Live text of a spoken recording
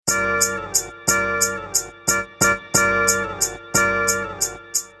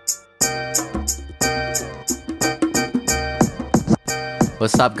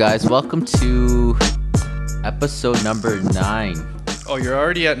What's up, guys? Welcome to episode number 9. Oh, you're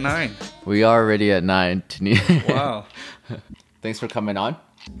already at 9. We are already at 9. Wow. Thanks for coming on.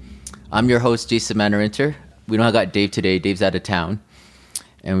 I'm your host, Jason Manarinter. We don't got Dave today. Dave's out of town.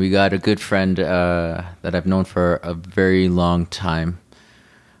 And we got a good friend that I've known for a very long time.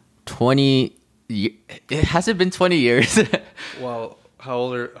 It hasn't been 20 years. Well, how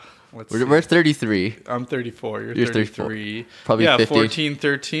old are... We're 33. I'm 34. You're 34. 33. Probably yeah, 50. 14,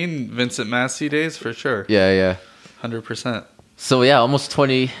 13. Vincent Massey days for sure. Yeah. 100%. So yeah, almost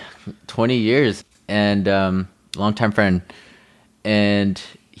 20 years, and longtime friend. And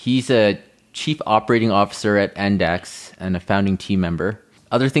he's a chief operating officer at Endax and a founding team member.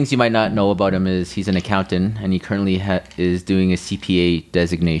 Other things you might not know about him is he's an accountant, and he currently is doing a CPA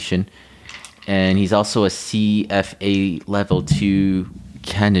designation. And he's also a CFA Level 2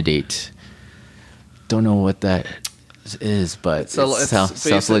 candidate. Don't know what that is, but it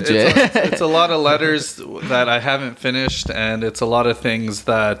sounds legit. It's a lot of letters that I haven't finished, and it's a lot of things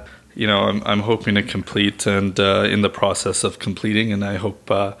that I'm hoping to complete, and in the process of completing, and I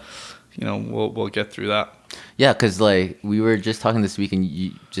hope we'll get through that. Yeah, because we were just talking this week, and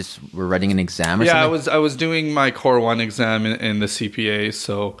you just were writing an exam or something. Yeah, I was doing my Core 1 exam in the CPA,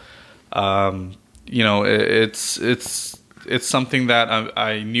 so it's something that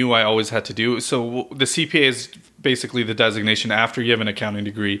I knew I always had to do. So the CPA is basically the designation after you have an accounting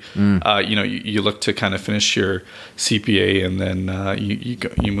degree. You look to kind of finish your CPA, and then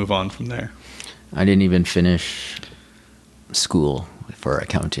you move on from there. I didn't even finish school for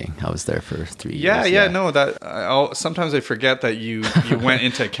accounting. I was there for 3 years. Yeah. No, sometimes I forget that you went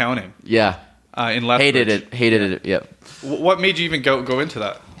into accounting. Yeah. In Lethbridge. Hated it. Yep. What made you even go into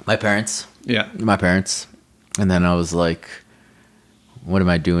that? My parents. Yeah. My parents. And then I was like, what am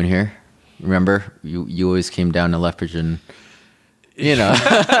I doing here? Remember, you always came down to Lethbridge, and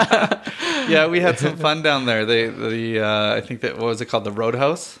Yeah, we had some fun down there. I think that, what was it called? The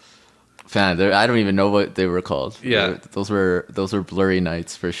Roadhouse? I don't even know what they were called. Yeah. Those were blurry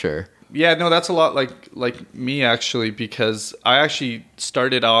nights for sure. Yeah, no, that's a lot like me, actually, because I actually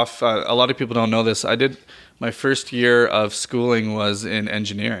started off, a lot of people don't know this, my first year of schooling was in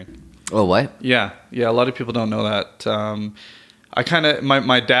engineering. Oh, what? Yeah, a lot of people don't know that.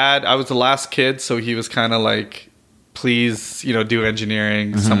 My dad, I was the last kid, so he was kind of like, please, do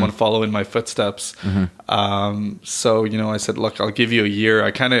engineering, someone follow in my footsteps. So, I said, look, I'll give you a year.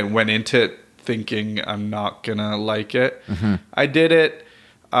 I kind of went into it thinking I'm not going to like it. I did it.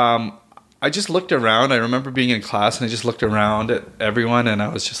 I just looked around. I remember being in class, and I just looked around at everyone, and I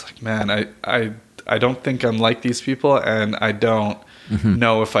was just like, man, I don't think I'm like these people, and I don't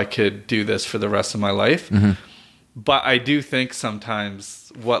know if I could do this for the rest of my life. But I do think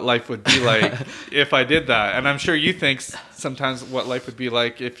sometimes what life would be like if I did that. And I'm sure you think sometimes what life would be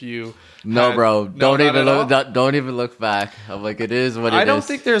like if you... No, bro. Don't even look back. I'm like, it is what it is. I don't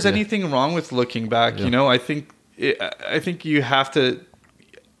think there's anything wrong with looking back. Yeah. I think you have to...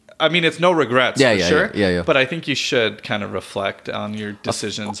 I mean, it's no regrets, for sure. Yeah. But I think you should kind of reflect on your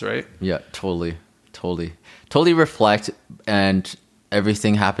decisions, right? Yeah, totally reflect, and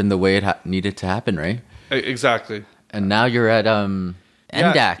everything happened the way it needed to happen, right? Exactly. And now you're at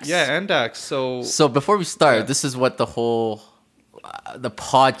Endax. Yeah, Endax. So before we start, this is what the whole the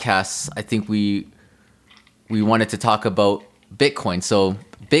podcast. I think we wanted to talk about Bitcoin. So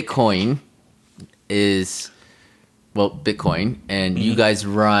Bitcoin is Bitcoin, and you guys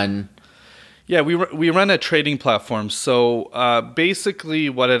run. Yeah, we run a trading platform. So basically,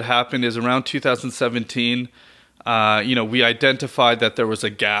 what had happened is around 2017. We identified that there was a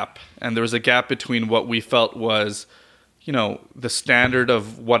gap, and there was a gap between what we felt was, the standard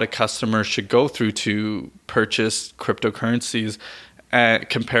of what a customer should go through to purchase cryptocurrencies,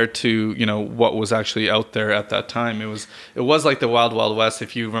 compared to, what was actually out there at that time. It was like the Wild Wild West,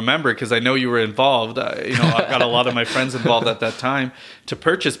 if you remember, because I know you were involved. I've got a lot of my friends involved at that time to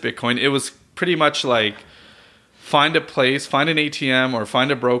purchase Bitcoin. It was pretty much like find a place, find an ATM or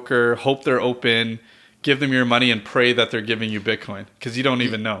find a broker, hope they're open, give them your money, and pray that they're giving you Bitcoin, because you don't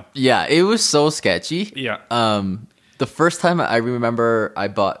even know. Yeah, it was so sketchy. Yeah. The first time I remember I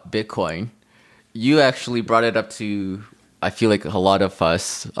bought Bitcoin, you actually brought it up to, I feel like, a lot of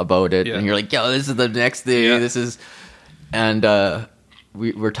us about it. Yeah. And you're like, yo, this is the next thing. Yeah. This is... And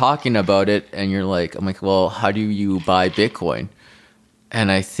we're talking about it, and you're like, I'm like, well, how do you buy Bitcoin? And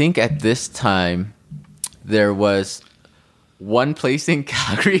I think at this time, there was one place in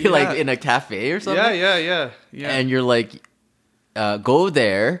Calgary, like in a cafe or something. Yeah. And you're like, go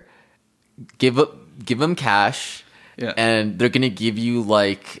there, give them cash, and they're gonna give you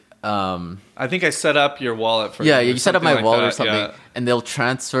like I think I set up your wallet for Yeah, you or you set up something my like wallet or that, something, yeah. and they'll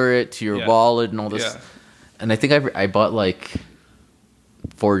transfer it to your Yeah. wallet and all this. Yeah. And I think I bought like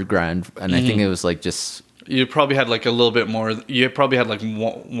 $4,000, and I think it was like just You probably had like a little bit more. You probably had like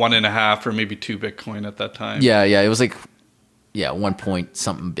 1.5 or maybe 2 Bitcoin at that time. yeah, it was like 1 point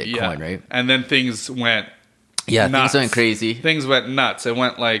something Bitcoin, right? And then things went Yeah, nuts. things went crazy. Things went nuts. It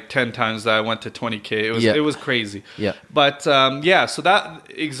went like 10 times that. It went to 20K. Yeah. It was crazy. Yeah. But so that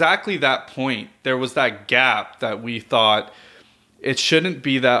exactly that point, there was that gap that we thought it shouldn't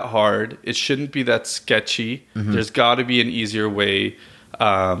be that hard. It shouldn't be that sketchy. There's got to be an easier way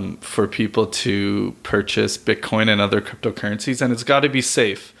for people to purchase Bitcoin and other cryptocurrencies, and it's got to be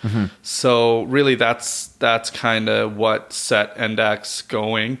safe. So really, that's kind of what set NDAX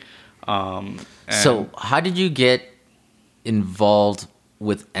going. So how did you get involved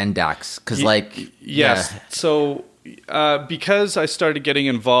with NDAX? Because Yes. So because I started getting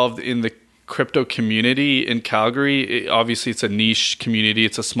involved in the crypto community in Calgary, obviously it's a niche community.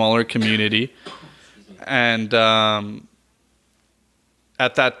 It's a smaller community. And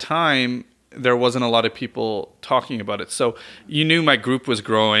at that time, there wasn't a lot of people talking about it. So you knew my group was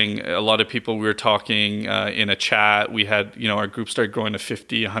growing. A lot of people, we were talking in a chat. We had, our group started growing to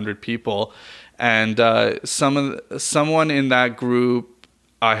 50, 100 people. And someone in that group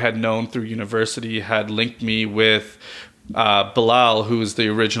I had known through university had linked me with Bilal, who was the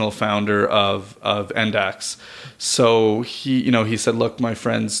original founder of NDAX. So he said, look, my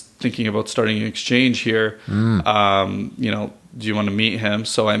friend's thinking about starting an exchange here. Do you want to meet him?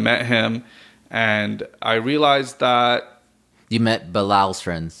 So I met him, and I realized that... You met Bilal's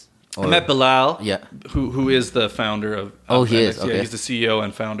friends? I met Bilal, Yeah. who is the founder of he NDAX. is? Okay. Yeah, he's the CEO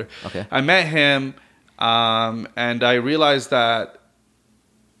and founder. Okay. I met him, and I realized that,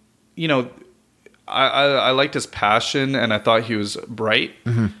 I liked his passion, and I thought he was bright.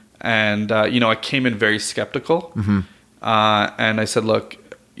 And, I came in very skeptical. And I said, look,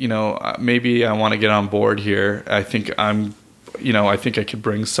 maybe I want to get on board here. I think I think I could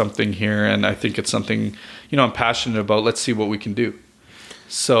bring something here, and I think it's something, I'm passionate about. Let's see what we can do.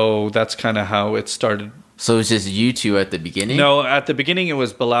 So that's kind of how it started. So it was just you two at the beginning? No, at the beginning it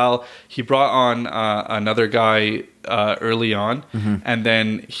was Bilal. He brought on another guy early on, and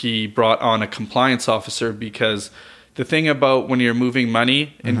then he brought on a compliance officer, because the thing about when you're moving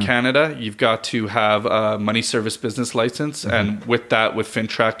money in Canada, you've got to have a money service business license. And with that, with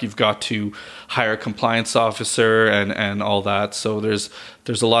FinTrack, you've got to hire a compliance officer and all that. So there's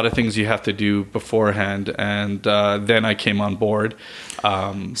a lot of things you have to do beforehand. And then I came on board.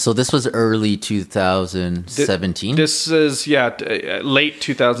 So this was early 2017? This is, late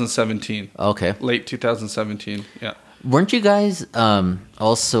 2017. Okay. Late 2017, yeah. Weren't you guys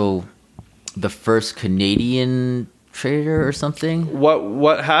also the first Canadian trader or something?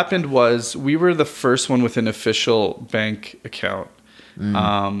 What happened was we were the first one with an official bank account.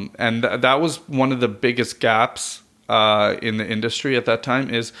 And that was one of the biggest gaps in the industry at that time,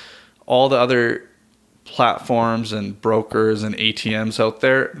 is all the other platforms and brokers and ATMs out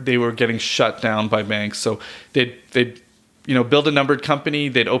there, they were getting shut down by banks. So they'd build a numbered company,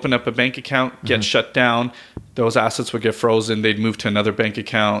 they'd open up a bank account, get shut down, those assets would get frozen, they'd move to another bank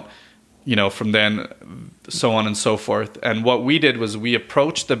account, from then, so on and so forth. And what we did was we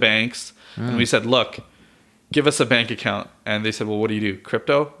approached the banks and we said, look, give us a bank account. And they said, well, what do you do?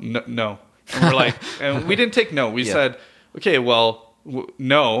 Crypto? No. And we're like, and we didn't take no. We said, okay, well,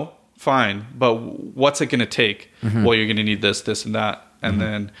 no, fine. But what's it going to take? Well, you're going to need this, this, and that. And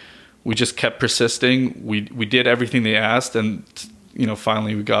then we just kept persisting. We did everything they asked. And,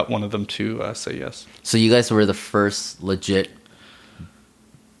 finally we got one of them to say yes. So you guys were the first legit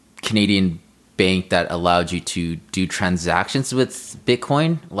Canadian bank that allowed you to do transactions with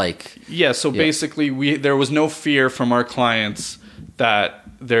Bitcoin? So basically there was no fear from our clients that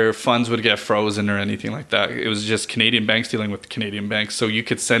their funds would get frozen or anything like that. It was just Canadian banks dealing with Canadian banks. So you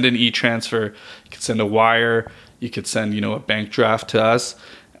could send an e-transfer, you could send a wire, you could send, a bank draft to us,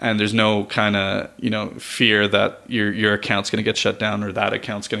 and there's no kind of, fear that your account's going to get shut down or that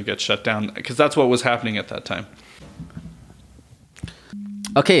account's going to get shut down, because that's what was happening at that time.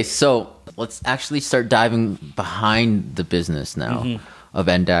 Okay, so let's actually start diving behind the business now of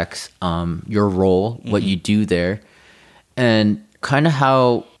NDAX, your role, what you do there, and kind of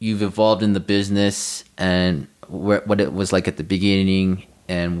how you've evolved in the business and what it was like at the beginning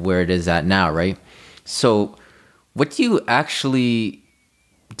and where it is at now, right? So what do you actually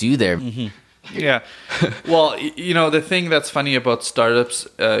do there? Yeah. Well, the thing that's funny about startups,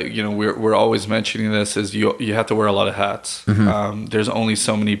 we're always mentioning this, is you have to wear a lot of hats. There's only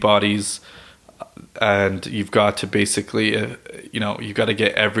so many bodies and you've got to basically, you've got to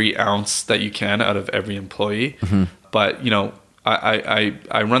get every ounce that you can out of every employee. But,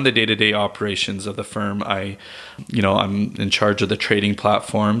 I run the day-to-day operations of the firm. I'm in charge of the trading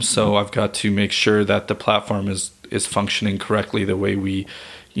platform, so I've got to make sure that the platform is functioning correctly the way we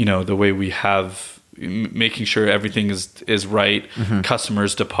have, making sure everything is right.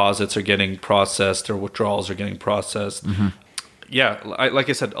 Customers' deposits are getting processed, or withdrawals are getting processed. Yeah, like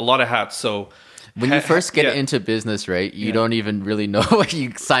I said, a lot of hats. So when you first get into business, right, you don't even really know what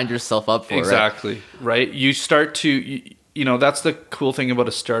you signed yourself up for. Exactly, right? You start to, that's the cool thing about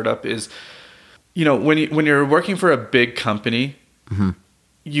a startup is, when you're working for a big company,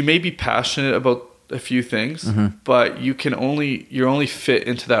 you may be passionate about a few things, but you're only fit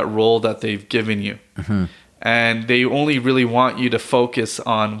into that role that they've given you. And they only really want you to focus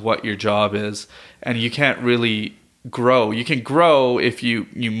on what your job is, and you can't really grow. You can grow if you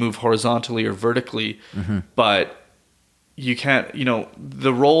move horizontally or vertically, but you can't,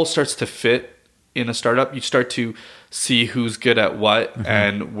 the role starts to fit in a startup. You start to see who's good at what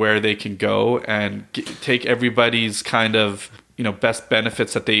and where they can go, and take everybody's kind of, best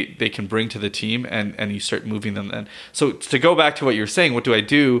benefits that they can bring to the team, and you start moving them then. So to go back to what you're saying, what do I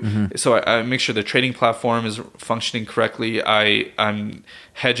do? So I make sure the trading platform is functioning correctly. I'm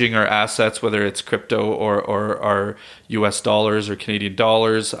hedging our assets, whether it's crypto or our US dollars or Canadian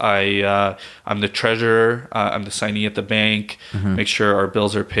dollars. I'm the treasurer. I'm the signee at the bank. Make sure our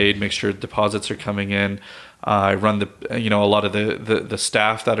bills are paid, make sure deposits are coming in. I run a lot of the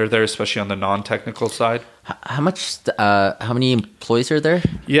staff that are there, especially on the non-technical side. How many employees are there?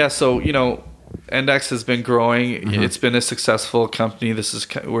 Yeah, so Endex has been growing. It's been a successful company.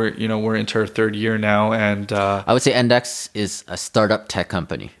 We're into our third year now, and I would say Endex is a startup tech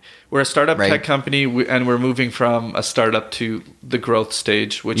company. We're a startup tech company, and we're moving from a startup to the growth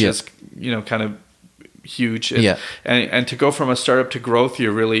stage, which is kind of huge. And to go from a startup to growth,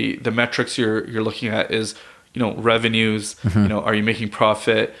 the metrics you're looking at is revenues. Are you making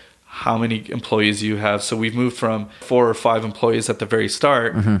profit? How many employees you have? So we've moved from 4 or 5 employees at the very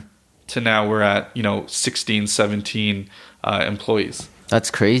start to now we're at 16, 17 employees. That's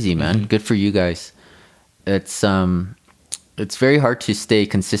crazy, man. Good for you guys. It's very hard to stay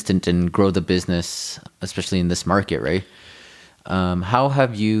consistent and grow the business, especially in this market, right? How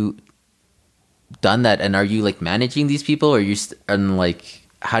have you done that, and are you like managing these people, or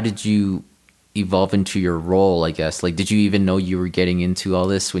how did you evolve into your role, I guess? Like, did you even know you were getting into all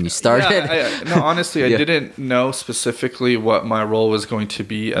this when you started? No, honestly, I didn't know specifically what my role was going to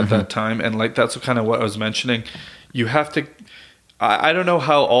be at that time, and that's kind of what I was mentioning. You have to, I don't know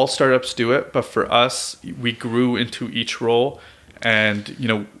how all startups do it, but for us, we grew into each role, and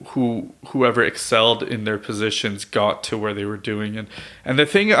whoever excelled in their positions got to where they were doing. And the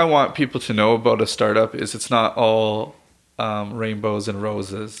thing I want people to know about a startup is it's not all rainbows and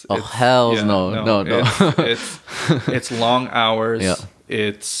roses. Oh, hells no. It's long hours.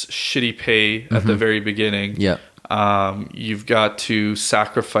 It's shitty pay at the very beginning. You've got to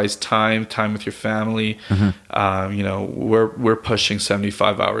sacrifice time with your family. We're pushing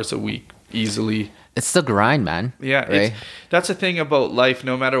 75 hours a week easily. It's the grind, man. Yeah, right? That's the thing about life.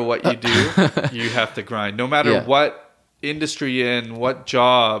 No matter what you do, you have to grind. No matter what industry you're in, what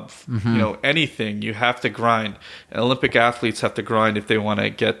job, anything, you have to grind. And Olympic athletes have to grind if they want to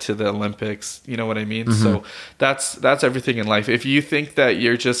get to the Olympics. You know what I mean? So that's everything in life. If you think that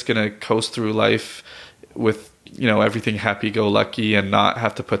you're just gonna coast through life with everything happy-go-lucky and not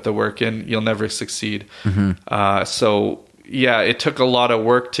have to put the work in, you'll never succeed. So yeah, it took a lot of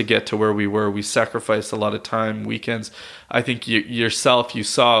work to get to where we were. We sacrificed a lot of time, weekends. I think you saw,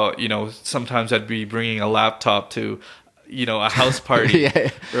 sometimes I'd be bringing a laptop to, a house party,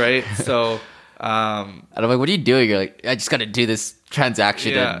 right? So, and I'm like, what are you doing? You're like, I just got to do this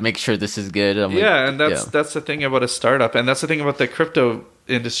transaction and make sure this is good. I'm and that's the thing about a startup. And that's the thing about the crypto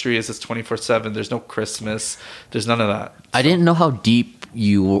industry is it's 24/7. There's no Christmas. There's none of that. I didn't know how deep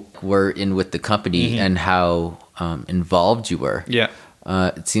you were in with the company and how involved you were.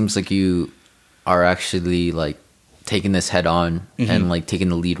 It seems like you are actually like taking this head on and like taking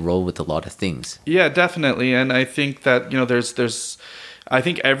the lead role with a lot of things. Yeah, definitely. And I think that there's I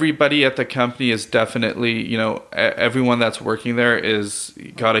think everybody at the company is definitely, everyone that's working there is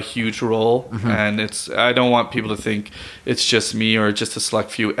got a huge role. And I don't want people to think it's just me or just a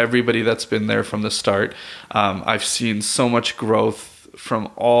select few. Everybody that's been there from the start. I've seen so much growth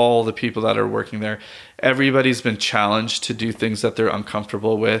from all the people that are working there. Everybody's been challenged to do things that they're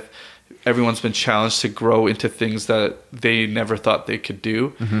uncomfortable with. Everyone's been challenged to grow into things that they never thought they could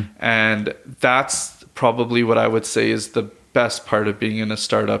do. And that's probably what I would say is the best part of being in a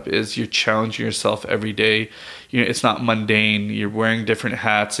startup is you're challenging yourself every day. It's not mundane. You're wearing different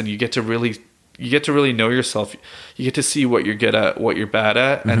hats, and you get to really know yourself. You get to see what you're good at, what you're bad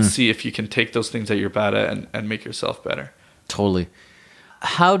at, and see if you can take those things that you're bad at and make yourself better. Totally.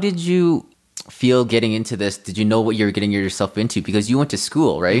 How did you feel getting into this? Did you know what you were getting yourself into? Because you went to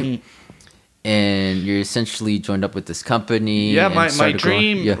school, right? Mm-hmm. And you essentially joined up with this company. Yeah, my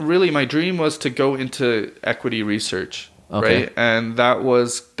dream was to go into equity research. Okay. Right. And that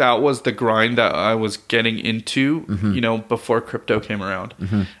was the grind that I was getting into, before crypto came around.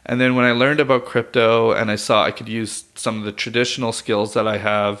 Mm-hmm. And then when I learned about crypto and I saw I could use some of the traditional skills that I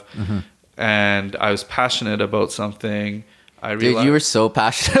have, and I was passionate about something, I realized. Dude, you were so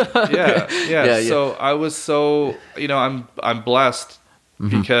passionate. Yeah. So I was I'm blessed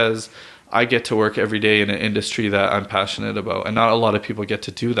because I get to work every day in an industry that I'm passionate about, and not a lot of people get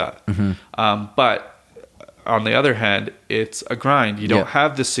to do that. But on the other hand, it's a grind. You don't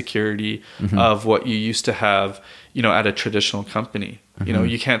have the security of what you used to have, at a traditional company.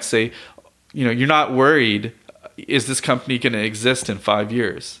 You can't say, you're not worried, is this company going to exist in 5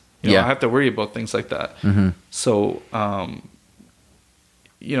 years? I have to worry about things like that. So,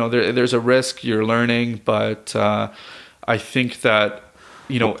 there's a risk, you're learning, but I think that,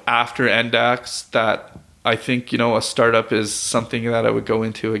 after NDAX, that I think, a startup is something that I would go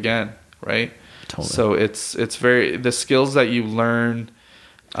into again, right? Totally. So it's very, the skills that you learn.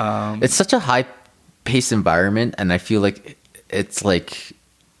 It's such a high paced environment, and I feel like it's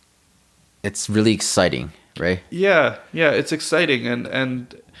really exciting, right? Yeah, it's exciting,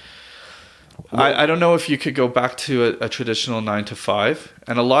 and I don't know if you could go back to a traditional 9 to 5,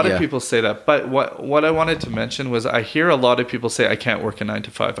 and a lot of people say that. But what I wanted to mention was I hear a lot of people say I can't work a 9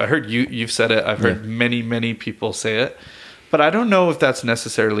 to 5. I heard you've said it. I've heard many people say it, but I don't know if that's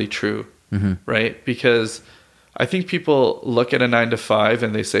necessarily true. Right? Because I think people look at a 9 to 5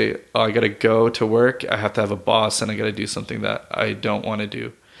 and they say, oh, I got to go to work. I have to have a boss and I got to do something that I don't want to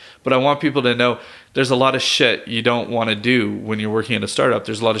do. But I want people to know there's a lot of shit you don't want to do when you're working at a startup.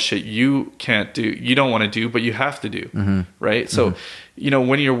 There's a lot of shit you can't do, you don't want to do, but you have to do. Right? So,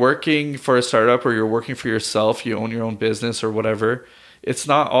 when you're working for a startup or you're working for yourself, you own your own business or whatever, it's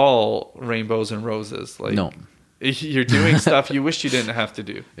not all rainbows and roses. Like, no. You're doing stuff you wish you didn't have to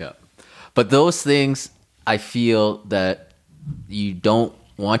do. Yeah. But those things, I feel that you don't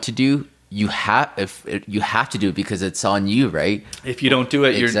want to do, you have to do it because it's on you, right? If you don't do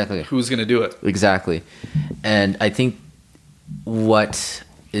it, who's going to do it? Exactly. And I think what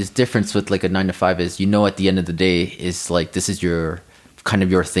is different with like a 9 to 5 is, at the end of the day is like, this is your kind of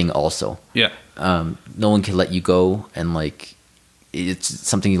your thing also. Yeah. No one can let you go, and like, it's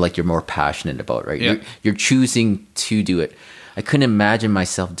something you're more passionate about, right? Yeah. You're choosing to do it. I couldn't imagine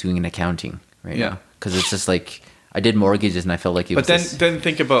myself doing an accounting right now, because it's just like I did mortgages and I felt like it was. But then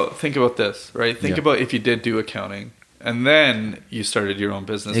think about this, right? Think about if you did do accounting and then you started your own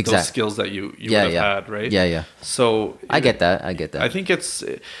business, those skills that you would have had, right? Yeah. So I get that. I think it's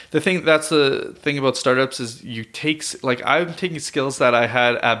the thing. That's the thing about startups is you take, like, I'm taking skills that I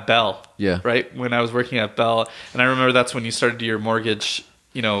had at Bell. Yeah. Right. When I was working at Bell, and I remember that's when you started your mortgage,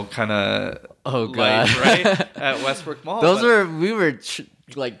 kind of. Oh God! Life, right at Westbrook Mall. We were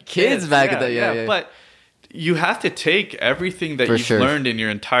like kids back then. Yeah. But you have to take everything that you've learned in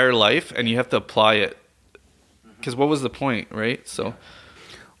your entire life and you have to apply it. Because what was the point, right? So,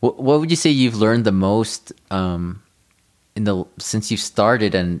 what would you say you've learned the most since you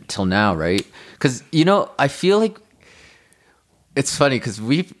started until now, right? Because I feel like it's funny because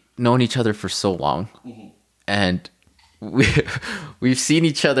we've known each other for so long, and we've seen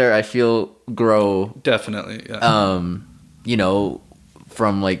each other, I feel, grow. Definitely, yeah.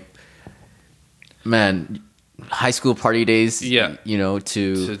 From like, man, high school party days,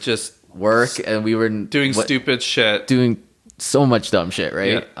 to just work, and we were doing stupid shit, doing so much dumb shit,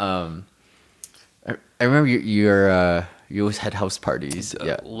 right? Yeah. I remember you always had house parties.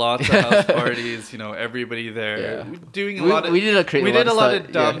 Lots of house parties. Everybody there. Yeah. Doing a lot of. We did a lot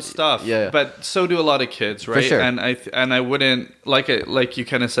of dumb stuff. Yeah. But so do a lot of kids, right? For sure. And I wouldn't like you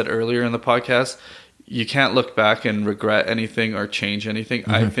kind of said earlier in the podcast. You can't look back and regret anything or change anything.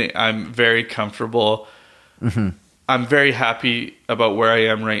 I think I'm very comfortable. I'm very happy about where I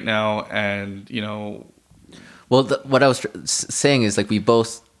am right now, and Well, what I was saying is, like, we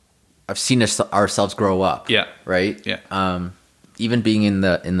both. I've seen ourselves grow up. Yeah. Right. Yeah. Even being in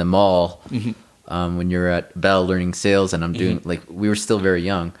the mall, when you're at Bell learning sales, and I'm doing like, we were still very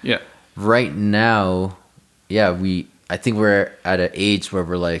young. Yeah. Right now, I think we're at an age where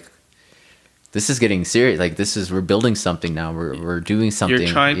we're like, this is getting serious. Like, we're building something now. We're doing something.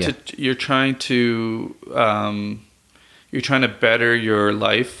 You're trying to you're trying to better your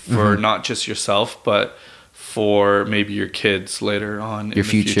life for not just yourself, but for maybe your kids later on your in the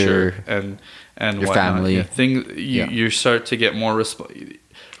future and your whatnot. family. You start to get more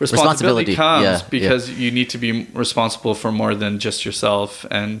responsibility comes because you need to be responsible for more than just yourself,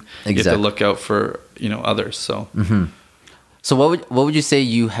 and you have to look out for others. So so what would you say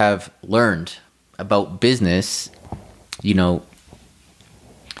you have learned about business,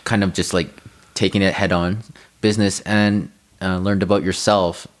 kind of just like taking it head on business, and learned about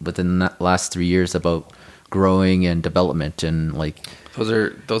yourself within the last 3 years about growing and development, and like those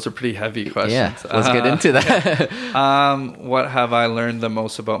are pretty heavy questions. Yeah, let's get into that. What have I learned the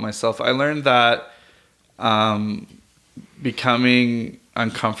most about myself? I learned that becoming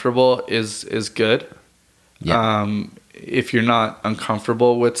uncomfortable is good. Yeah. If you're not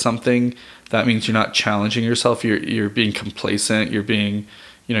uncomfortable with something, that means you're not challenging yourself. You're being complacent. You're being,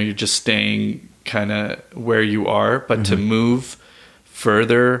 you're just staying kind of where you are. But to move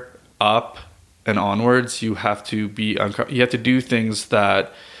further up and onwards, you have to be you have to do things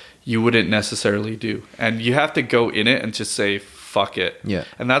that you wouldn't necessarily do, and you have to go in it and just say fuck it. Yeah.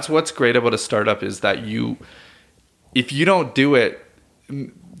 And that's what's great about a startup, is that if you don't do it,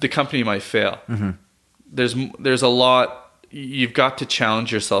 the company might fail. There's a lot. You've got to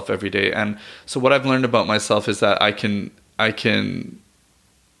challenge yourself every day. And so what I've learned about myself is that I can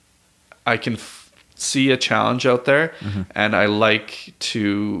see a challenge out there, and I like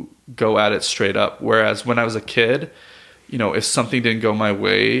to go at it straight up. Whereas when I was a kid, if something didn't go my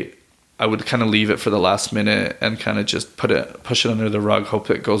way, I would kind of leave it for the last minute and kind of just push it under the rug, hope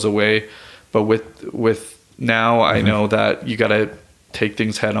it goes away. But with now, I know that you got to take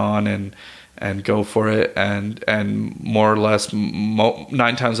things head on and go for it, and more or less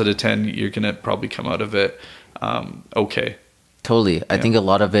 9 times out of 10 you're gonna probably come out of it okay. Totally. I think a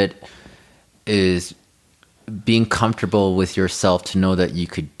lot of it is being comfortable with yourself to know that you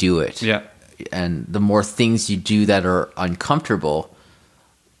could do it. Yeah. And the more things you do that are uncomfortable,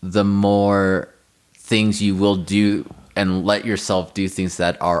 the more things you will do, and let yourself do things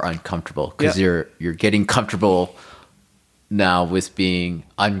that are uncomfortable, because you're getting comfortable now with being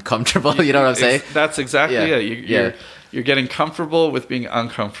uncomfortable. You know what I'm saying? That's exactly it. You're getting comfortable with being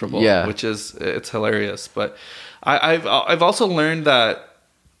uncomfortable, which is, it's hilarious. But I've also learned that,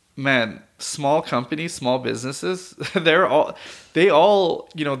 man, small companies, small businesses, they're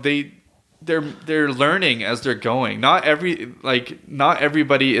learning as they're going. Not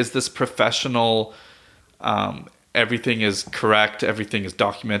everybody is this professional. Everything is correct. Everything is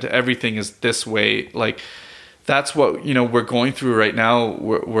documented. Everything is this way. Like, that's what we're going through right now.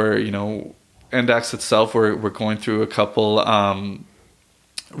 We're Endax itself, we're going through a couple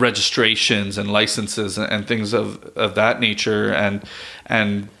registrations and licenses and things of that nature, and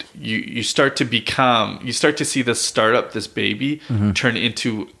you start to see this startup, this baby, turn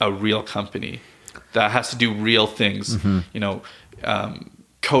into a real company that has to do real things.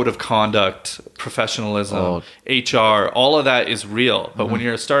 Code of conduct, professionalism, HR, all of that is real. But when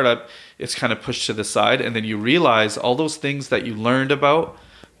you're a startup, it's kind of pushed to the side, and then you realize all those things that you learned about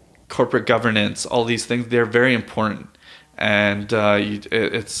corporate governance, all these things, they're very important, and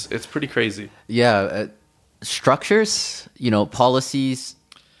it's pretty crazy. Structures, policies,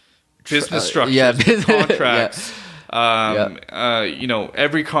 business structures, contracts.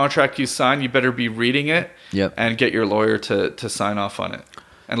 Every contract you sign, you better be reading it and get your lawyer to sign off on it.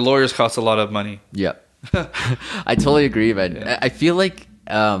 And lawyers cost a lot of money. I totally agree, man. I feel like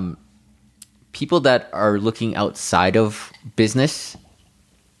people that are looking outside of business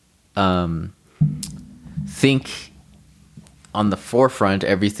think on the forefront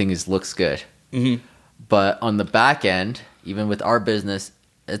everything looks good, but on the back end, even with our business,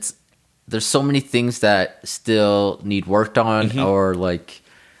 there's so many things that still need worked on, or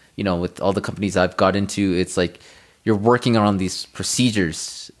with all the companies I've got into, it's like you're working on these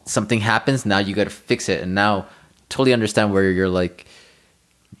procedures. Something happens, now you got to fix it, and now totally understand where you're like,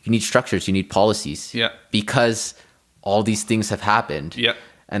 you need structures, you need policies, because all these things have happened,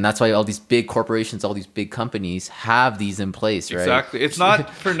 and that's why all these big corporations, all these big companies have these in place, right? Exactly. It's not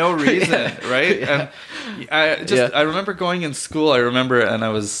for no reason, right? And I remember going in school. And I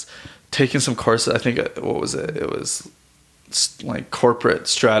was taking some courses. I think, what was it? It was like corporate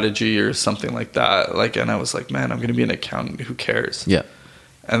strategy or something like that. And I was like, man, I'm going to be an accountant. Who cares? Yeah.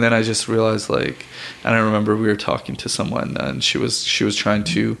 And then I just realized, and I remember we were talking to someone, and she was trying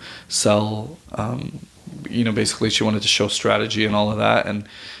to sell, basically she wanted to show strategy and all of that, and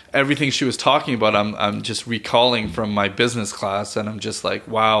everything she was talking about, I'm just recalling from my business class, and I'm just like,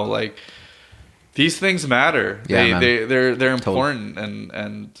 wow, these things matter. They're important,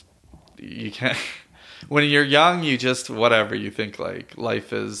 and you can't. when you're young, you just whatever you think like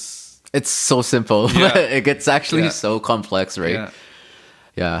life is. It's so simple, Yeah. but it gets actually Yeah. so complex, right? Yeah.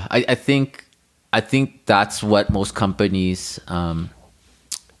 Yeah, I think that's what most companies,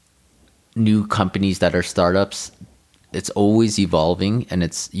 new companies that are startups, it's always evolving, and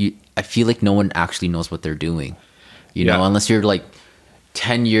I feel like no one actually knows what they're doing, Yeah. unless you're like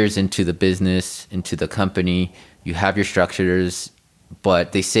 10 years into the business, into the company, you have your structures,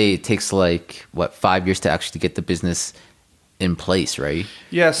 but they say it takes like 5 years to actually get the business in place, right?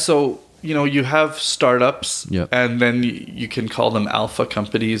 Yeah, so you have startups, Yep. and then you can call them alpha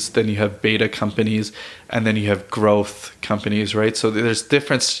companies. Then you have beta companies, and then you have growth companies, right? So there's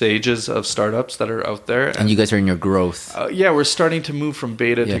different stages of startups that are out there. And you guys are in your growth. Yeah, we're starting to move from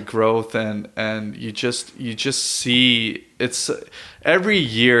beta Yeah. to growth, and you just see it's every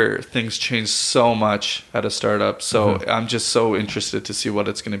year things change so much at a startup. So I'm just so interested to see what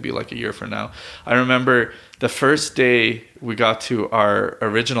it's going to be like a year from now. I remember the first day we got to our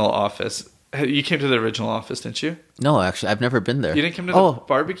original office. You came to the original office, didn't you? No, actually, I've never been there. You didn't come to the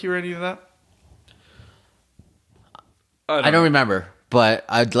barbecue or any of that? I don't remember, but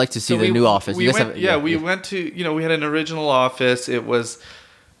I'd like to see the new office. We You guys went, have- we went to, we had an original office. It was,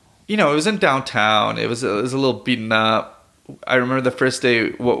 it was in downtown. It was a little beaten up. I remember the first day,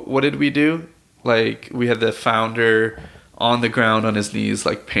 what did we do? Like, we had the founder on the ground on his knees,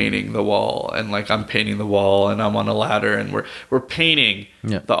 like painting the wall, and like I'm painting the wall, and I'm on a ladder, and we're painting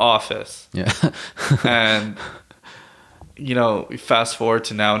the office. Yeah. And we fast forward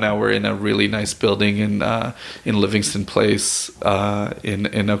to now we're in a really nice building in Livingston Place,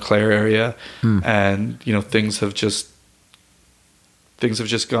 in Eau Claire area, and things have just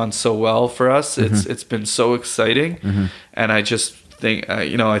gone so well for us. It's been so exciting, and I just think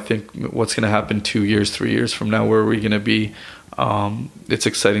I think what's going to happen 2 years, 3 years from now, where are we going to be? It's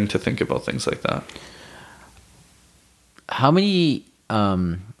exciting to think about things like that. How many?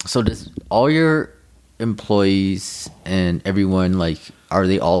 So does all your employees and everyone, like, are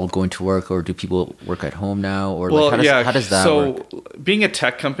they all going to work, or do people work at home now, or Well, how does that work? So being a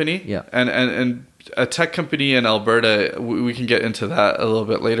tech company, Yeah. and a tech company in Alberta, we can get into that a little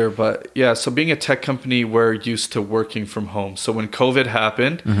bit later, but yeah, so being a tech company, we're used to working from home. So when COVID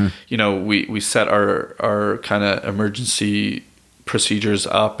happened, we set our kind of emergency procedures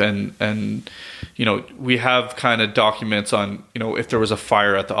up, and we have kind of documents on if there was a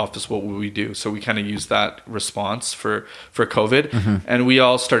fire at the office, what would we do? So we kind of use that response for COVID, and we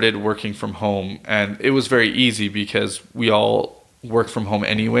all started working from home, and it was very easy because we all work from home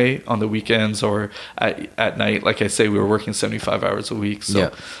anyway on the weekends or at night. Like I say, we were working 75 hours a week,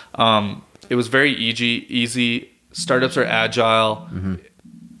 so it was very easy. Startups are agile.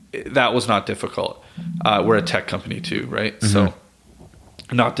 That was not difficult. We're a tech company too, right? So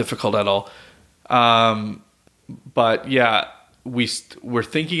not difficult at all. But yeah, we're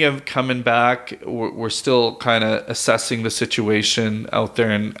thinking of coming back. We're still kind of assessing the situation out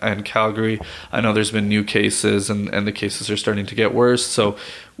there in Calgary. I know there's been new cases, and the cases are starting to get worse. So,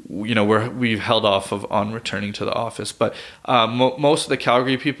 we've held off on returning to the office. But most of the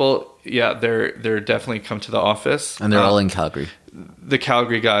Calgary people, yeah, they're definitely come to the office, And they're all in Calgary. The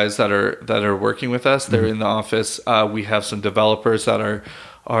Calgary guys that are working with us, they're in the office. We have some developers that are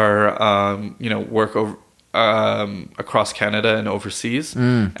work over across Canada and overseas.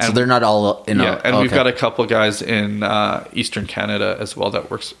 And so they're not all in. And we've got a couple guys in Eastern Canada as well that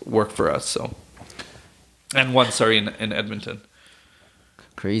work for us. So, and one, in Edmonton.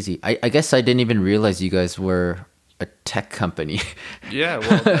 Crazy. I guess I didn't even realize you guys were a tech company. Yeah,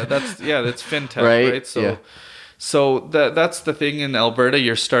 well, that's fintech, right? So. Yeah. So that's the thing in Alberta.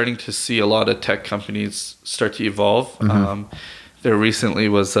 You're starting to see a lot of tech companies start to evolve. There recently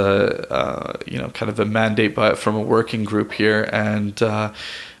was kind of a mandate from a working group here, and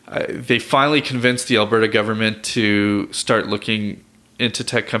they finally convinced the Alberta government to start looking into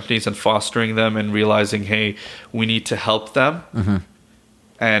tech companies and fostering them, and realizing, hey, we need to help them,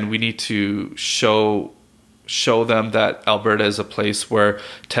 and we need to show them that Alberta is a place where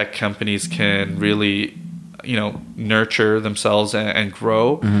tech companies can really nurture themselves and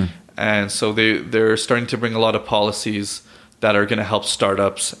grow. And so they're starting to bring a lot of policies that are going to help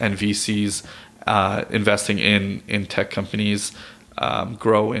startups and VCs investing in tech companies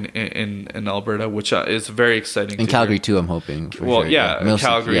grow in Alberta, which is very exciting. In Calgary too, I'm hoping. Well, sure. yeah, Mostly,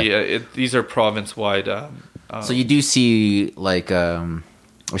 Calgary. yeah. These are province-wide. So you do see like a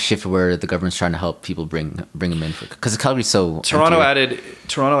shift where the government's trying to help people bring them in, because Calgary's so Toronto empty.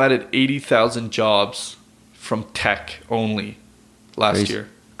 added 80,000 jobs from tech only last year.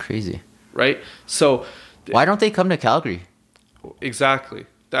 Crazy. Right? So why don't they come to Calgary? exactly.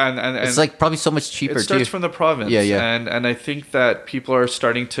 And it's like probably so much cheaper. It starts too. from the province. Yeah. And I think that people are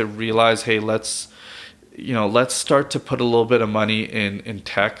starting to realize, hey, let's start to put a little bit of money in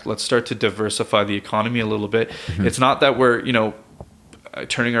tech. Let's start to diversify the economy a little bit. Mm-hmm. It's not that we're,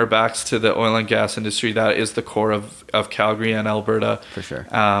 turning our backs to the oil and gas industry. That is the core of Calgary and Alberta. For sure.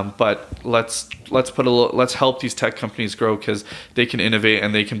 But let's help these tech companies grow, because they can innovate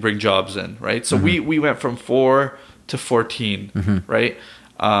and they can bring jobs in, right? So mm-hmm. we went from 4 to 14, mm-hmm. right?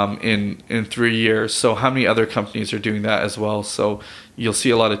 In 3 years. So how many other companies are doing that as well? So you'll see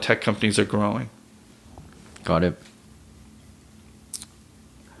a lot of tech companies are growing. Got it.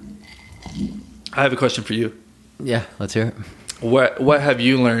 I have a question for you. Yeah, let's hear it. What have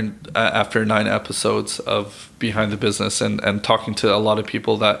you learned after 9 episodes of Behind the Business and talking to a lot of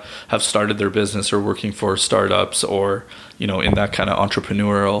people that have started their business or working for startups or, in that kind of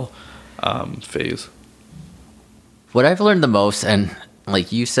entrepreneurial phase? What I've learned the most, and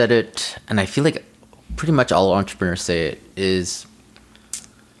like you said it, and I feel like pretty much all entrepreneurs say it, is,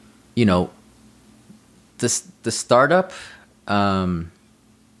 the startup, you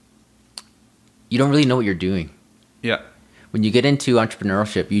don't really know what you're doing. Yeah. When you get into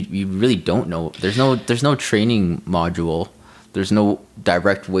entrepreneurship, you really don't know. There's no training module. There's no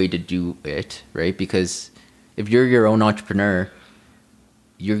direct way to do it, right? Because if you're your own entrepreneur,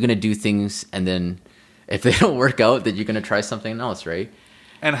 you're going to do things, and then if they don't work out, then you're going to try something else, right?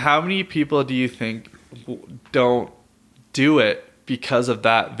 And how many people do you think don't do it because of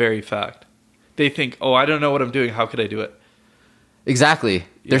that very fact? They think, oh, I don't know what I'm doing. How could I do it? Exactly.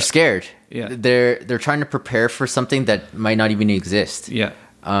 Yeah. They're scared. Yeah. They're trying to prepare for something that might not even exist. Yeah.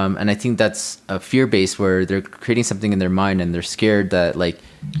 And I think that's a fear-based, where they're creating something in their mind and they're scared that like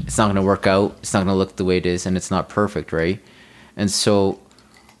it's not going to work out, it's not going to look the way it is, and it's not perfect, right? And so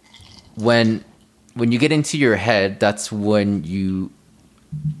when you get into your head, that's when you,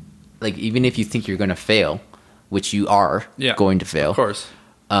 like, even if you think you're going to fail, which you are going to fail, of course,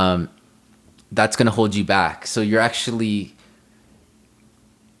 that's going to hold you back. So you're actually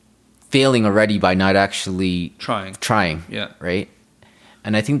failing already by not actually trying. Yeah. Right.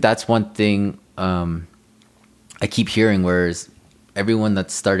 And I think that's one thing I keep hearing, whereas everyone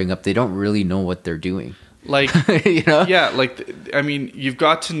that's starting up, they don't really know what they're doing. Like, yeah, like, I mean, you've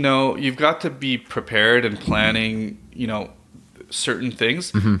got to be prepared and planning, certain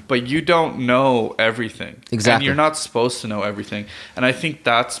things, mm-hmm. but you don't know everything. Exactly. And you're not supposed to know everything. And I think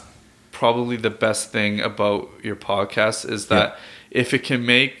that's probably the best thing about your podcast, is that if it can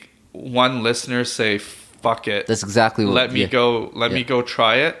make one listener say, fuck it, that's exactly what, let me go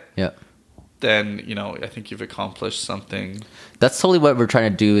try it. Yeah. Then, I think you've accomplished something. That's totally what we're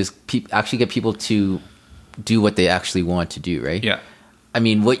trying to do, is actually get people to do what they actually want to do, right? Yeah. I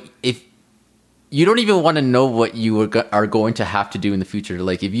mean, if you don't even want to know what you are going to have to do in the future.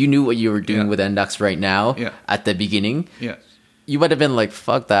 Like, if you knew what you were doing with Endax right now at the beginning, you would have been like,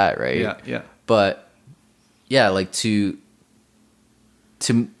 fuck that, right? Yeah. But yeah, like to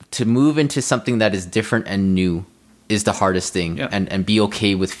move into something that is different and new is the hardest thing, and be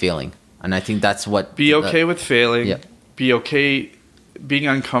okay with failing. And I think that's what... Be okay with failing. Yeah. Be okay. Being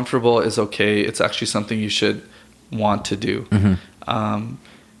uncomfortable is okay. It's actually something you should want to do. Mm-hmm.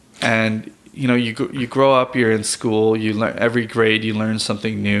 And, you grow up, you're in school, you learn every grade, you learn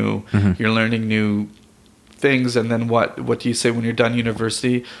something new. Mm-hmm. You're learning new things. And then what do you say when you're done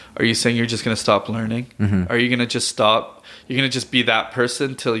university? Are you saying you're just going to stop learning? Mm-hmm. Are you going to just stop? You're going to just be that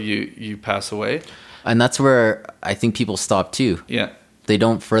person till you pass away? And that's where I think people stop too. Yeah. They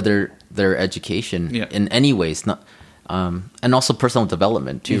don't further their education in any ways. Not, and also personal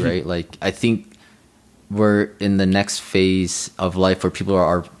development too, mm-hmm. right? Like, I think we're in the next phase of life where people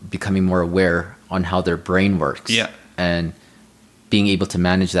are becoming more aware on how their brain works. Yeah. And being able to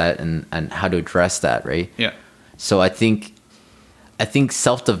manage that and how to address that, right? Yeah. So I think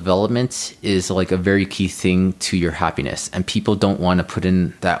self-development is like a very key thing to your happiness, and people don't want to put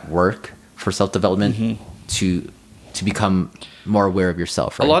in that work for self-development mm-hmm. to become more aware of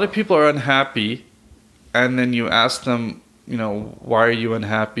yourself, right? A lot of people are unhappy, and then you ask them, why are you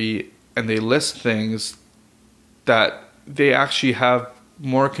unhappy? And they list things that they actually have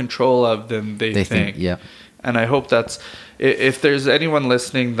more control of than they think. Yeah. And I hope that's, if there's anyone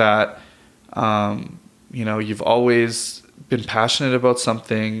listening that, you've always been passionate about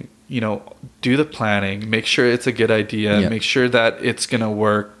something, do the planning, make sure it's a good idea, make sure that it's going to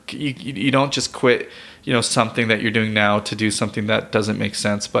work. You don't just quit, something that you're doing now to do something that doesn't make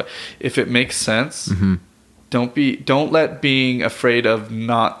sense. But if it makes sense, mm-hmm. don't let being afraid of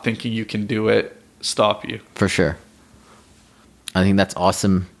not thinking you can do it stop you. For sure. I think that's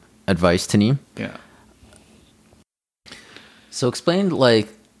awesome advice, Taneem. Yeah. So explain, like,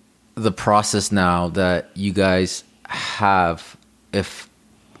 the process now that you guys have, if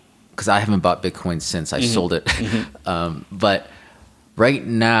because I haven't bought Bitcoin since I sold it, but right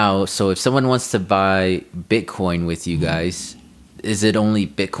now, so if someone wants to buy Bitcoin with you guys, is it only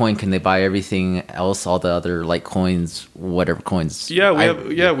Bitcoin? Can they buy everything else, all the other Litecoins, whatever coins? Yeah,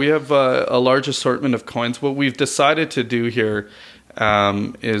 we have a large assortment of coins. What we've decided to do here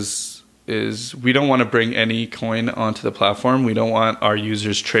is we don't want to bring any coin onto the platform. We don't want our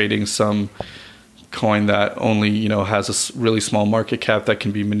users trading some coin that only has a really small market cap that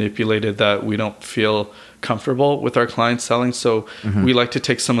can be manipulated, that we don't feel comfortable with our clients selling. So we like to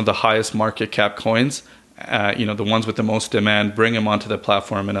take some of the highest market cap coins, the ones with the most demand, bring them onto the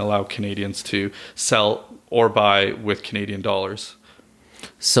platform and allow Canadians to sell or buy with Canadian dollars.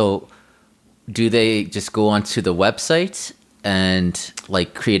 So do they just go onto the website and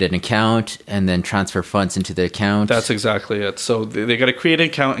create an account and then transfer funds into the account? That's exactly it. So they got to create an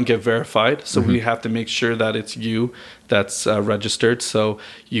account and get verified. So we have to make sure that it's you that's registered. So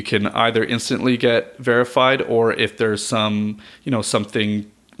you can either instantly get verified, or if there's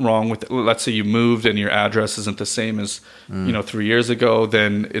something wrong with it, let's say you moved and your address isn't the same as 3 years ago,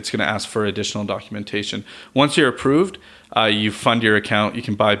 then it's going to ask for additional documentation. Once you're approved, you fund your account. You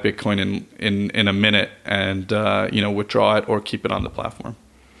can buy Bitcoin in a minute and withdraw it or keep it on the platform.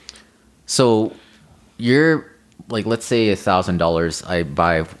 So you're let's say $1,000. I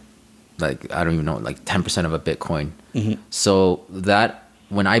buy I don't even know 10% of a Bitcoin. So that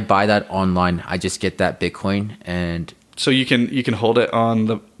when I buy that online, I just get that Bitcoin. And so you can hold it on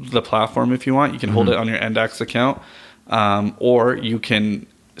the platform if you want. You can hold it on your NDAX account, or you can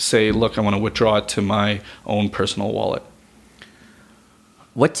say, look, I want to withdraw it to my own personal wallet.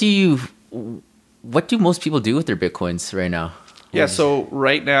 What do most people do with their Bitcoins right now? Yeah, so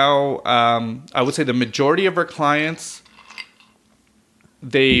right now, I would say the majority of our clients,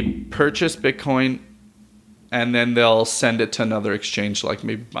 they purchase Bitcoin and then they'll send it to another exchange like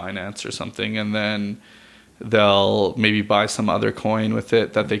maybe Binance or something, and then they'll maybe buy some other coin with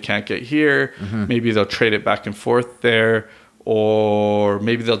it that they can't get here. Maybe they'll trade it back and forth there, or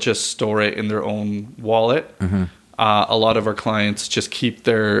maybe they'll just store it in their own wallet. A lot of our clients just keep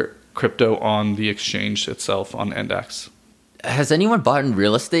their crypto on the exchange itself on NDAX. Has anyone bought in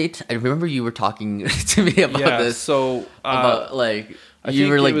real estate? I remember you were talking to me about this. So about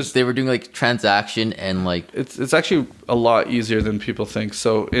they were doing transaction and it's actually a lot easier than people think.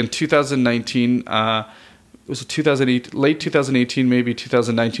 So in 2019, was it 2008, late 2018, maybe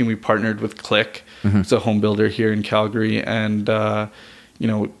 2019, we partnered with Click. It's a home builder here in Calgary, and to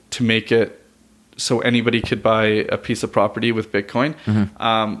make it so anybody could buy a piece of property with Bitcoin.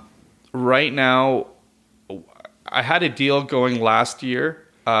 Right now, I had a deal going last year,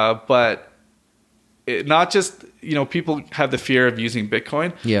 but not just, people have the fear of using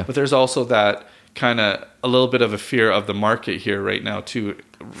Bitcoin, but there's also that kind of a little bit of a fear of the market here right now too,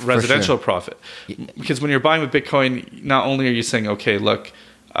 residential profit. Because when you're buying with Bitcoin, not only are you saying, okay, look,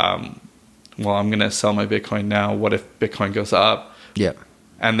 I'm going to sell my Bitcoin now. What if Bitcoin goes up? Yeah.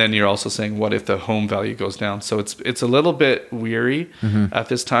 And then you're also saying, what if the home value goes down? So it's a little bit weary at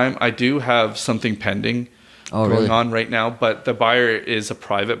this time. I do have something pending going on right now, but the buyer is a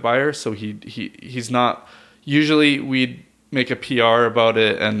private buyer, so he's not. Usually we'd make a PR about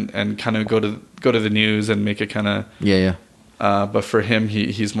it and kind of go to the news and make it kind of but for him,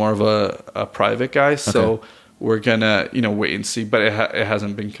 he's more of a private guy, so we're gonna wait and see. But it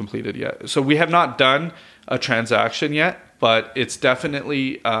hasn't been completed yet, so we have not done a transaction yet. But it's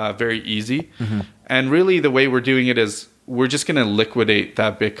definitely very easy. And really the way we're doing it is we're just going to liquidate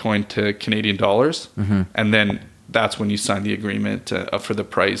that Bitcoin to Canadian dollars. And then that's when you sign the agreement for the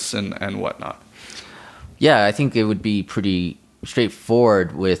price and whatnot. Yeah, I think it would be pretty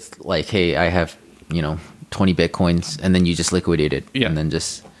straightforward with hey, I have, 20 Bitcoins, and then you just liquidate it. Yeah. And then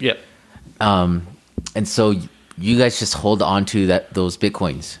just... Yeah. And so you guys just hold on to those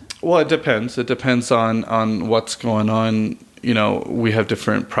Bitcoins. Well, it depends. It depends on what's going on. We have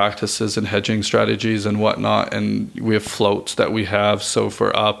different practices and hedging strategies and whatnot, and we have floats that we have. So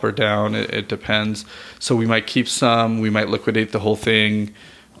for up or down, it depends. So we might keep some. We might liquidate the whole thing.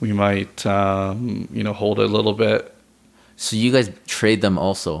 We might, hold a little bit. So you guys trade them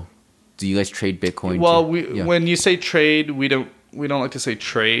also? Do you guys trade Bitcoin? Well, when you say trade, we don't like to say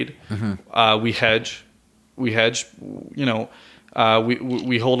trade. We hedge. We hedge.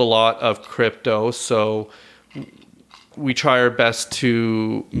 We hold a lot of crypto, so we try our best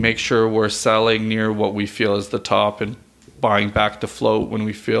to make sure we're selling near what we feel is the top and buying back the float when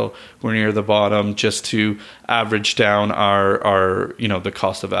we feel we're near the bottom, just to average down our the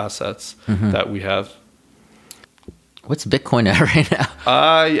cost of assets that we have. What's Bitcoin at right now?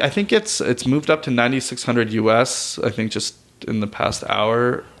 I think it's moved up to 9,600 US. I think just in the past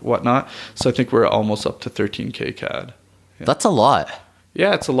hour, whatnot. So I think we're almost up to 13K CAD. Yeah. That's a lot.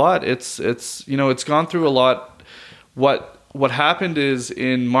 Yeah, it's a lot. It's it's gone through a lot. What happened is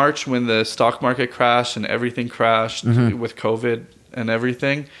in March when the stock market crashed and everything crashed with COVID and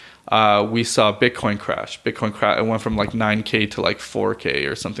everything, we saw Bitcoin crash. It went from like 9K to like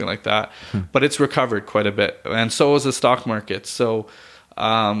 4K or something like that. But it's recovered quite a bit, and so has the stock market. So,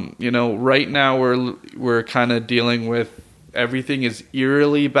 right now we're kind of dealing with everything is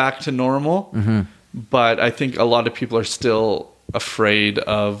eerily back to normal. But I think a lot of people are still afraid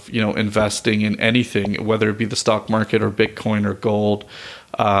of investing in anything, whether it be the stock market or Bitcoin or gold.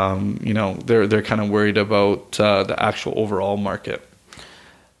 They're kind of worried about the actual overall market.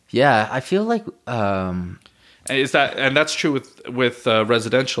 Yeah, I feel like And that's true with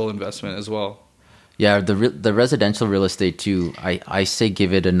residential investment as well. yeah, the residential real estate too. I say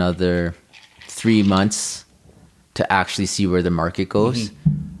give it another 3 months to actually see where the market goes.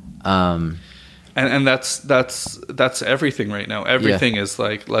 And that's everything right now. Everything is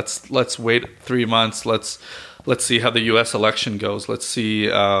like let's wait 3 months. Let's see how the U.S. election goes. Let's see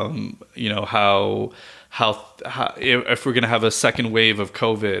how if we're going to have a second wave of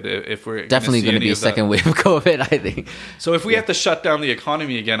COVID. If we're definitely going to be a second wave of COVID, I think. So if we have to shut down the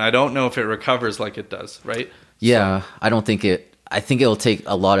economy again, I don't know if it recovers like it does, right? Yeah, so, I don't think it. I think it'll take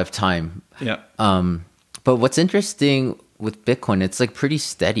a lot of time. Yeah. But what's interesting with Bitcoin, it's like pretty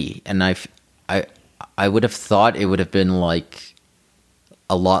steady, and I would have thought it would have been like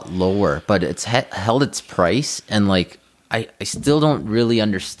a lot lower, but it's held its price, and like I still don't really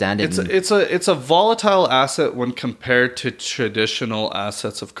understand it. It's a volatile asset when compared to traditional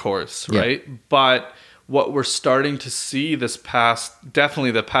assets, of course, right? Yeah. But what we're starting to see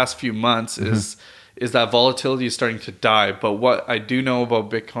definitely the past few months is that volatility is starting to die. But what I do know about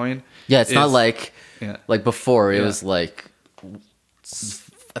Bitcoin, it's not like before it was like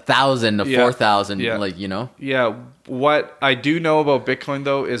 1,000 to 4,000, Yeah, what I do know about Bitcoin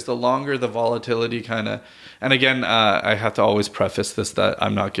though is the longer the volatility and again, I have to always preface this that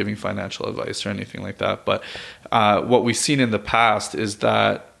I'm not giving financial advice or anything like that. But what we've seen in the past is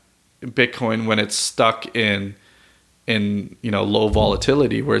that Bitcoin, when it's stuck in low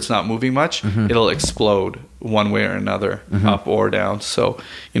volatility where it's not moving much, it'll explode one way or another, up or down. So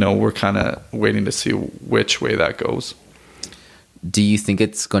we're kind of waiting to see which way that goes. Do you think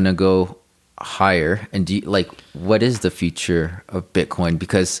it's going to go higher? And what is the future of Bitcoin?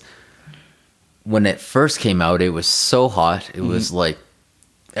 Because when it first came out, it was so hot. It was like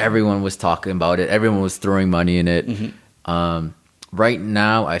everyone was talking about it. Everyone was throwing money in it. Right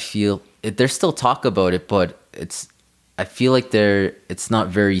now, I feel there's still talk about it, but I feel like it's not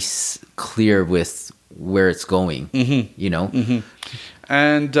very clear with where it's going.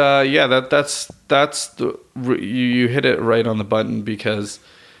 And that's you hit it right on the button, because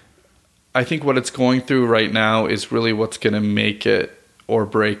I think what it's going through right now is really what's going to make it or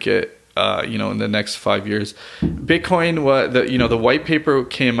break it. In the next 5 years, Bitcoin. The white paper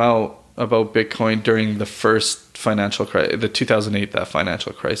came out about Bitcoin during the first financial crisis, the 2008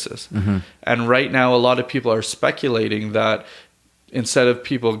 financial crisis, and right now a lot of people are speculating that instead of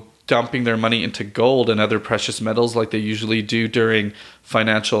people dumping their money into gold and other precious metals like they usually do during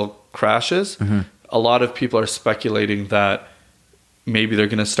financial crashes, a lot of people are speculating that maybe they're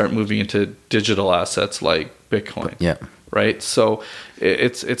going to start moving into digital assets like Bitcoin. Yeah. Right. So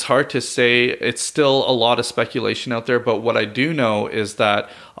it's hard to say. It's still a lot of speculation out there. But what I do know is that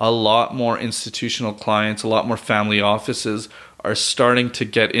a lot more institutional clients, a lot more family offices are starting to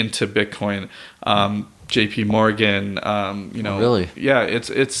get into Bitcoin. JP Morgan, Really? Yeah, it's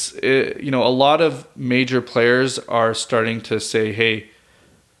a lot of major players are starting to say, hey,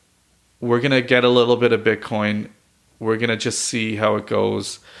 we're going to get a little bit of Bitcoin. We're going to just see how it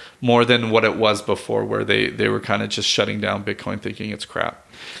goes, more than what it was before, where they were kind of just shutting down Bitcoin thinking it's crap.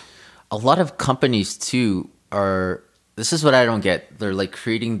 A lot of companies too this is what I don't get. They're like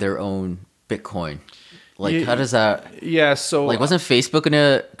creating their own Bitcoin. Like, how does that? Yeah, so like, wasn't Facebook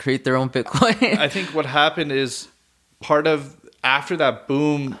gonna create their own Bitcoin? I think what happened is after that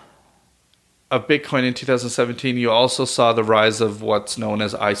boom of Bitcoin in 2017, you also saw the rise of what's known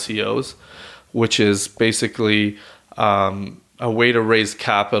as ICOs, which is basically a way to raise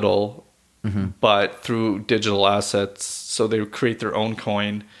capital, but through digital assets. So they create their own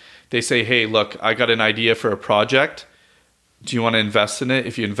coin. They say, hey, look, I got an idea for a project. Do you want to invest in it?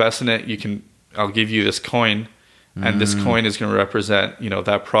 If you invest in it, I'll give you this coin, and this coin is going to represent,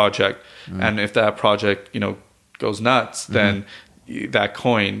 that project. And if that project, goes nuts, then, that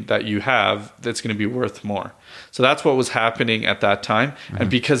coin that you have that's going to be worth more. So that's what was happening at that time. And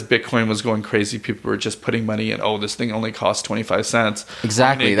because Bitcoin was going crazy, people were just putting money in, oh, this thing only costs 25 cents.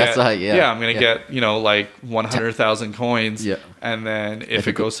 Exactly. I'm going to get, like 100,000 coins. Yeah. And then if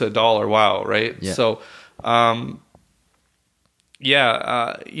it goes to $1, wow, right? Yeah. So,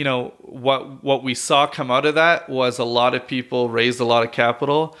 what we saw come out of that was a lot of people raised a lot of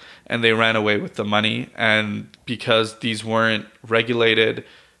capital and they ran away with the money. And because these weren't regulated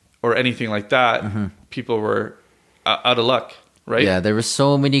or anything like that, people were out of luck, right? Yeah, there were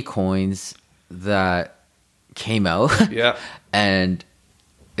so many coins that came out. Yeah. And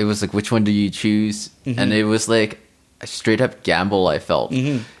it was like, which one do you choose? And it was like a straight up gamble, I felt.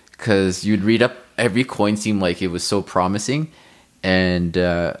 Because you'd read up, every coin seemed like it was so promising. And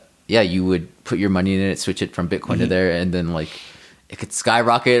you would put your money in it, switch it from Bitcoin to there, and then like it could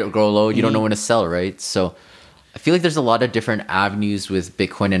skyrocket or go low. You don't know when to sell, right? So I feel like there's a lot of different avenues with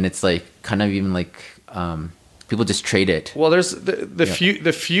Bitcoin, and it's like kind of even like people just trade it. Well, there's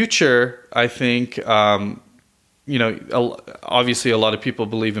the future. I think obviously a lot of people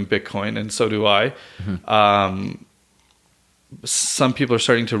believe in Bitcoin, and so do I. Some people are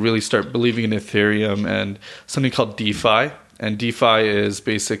starting to really start believing in Ethereum and something called DeFi. And DeFi is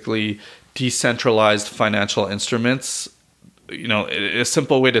basically decentralized financial instruments. A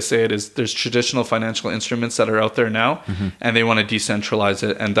simple way to say it is there's traditional financial instruments that are out there now, and they want to decentralize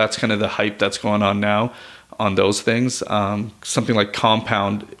it. And that's kind of the hype that's going on now on those things. Something like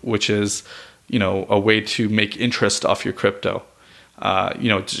Compound, which is, a way to make interest off your crypto.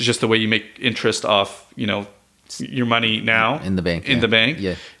 It's just the way you make interest off, your money now in the bank.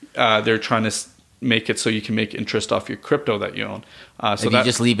 Yeah. They're trying to make it so you can make interest off your crypto that you own. So you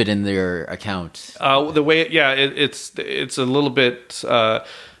just leave it in your account. The way, it's a little bit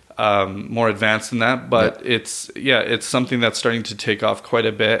more advanced than that, but it's something that's starting to take off quite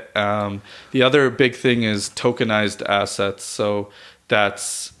a bit. The other big thing is tokenized assets. So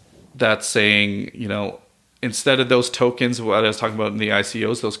that's saying, instead of those tokens, what I was talking about in the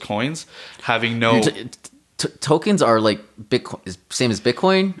ICOs, those coins, having no... Tokens are like Bitcoin, same as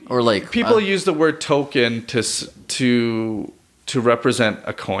Bitcoin, or like people use the word token to represent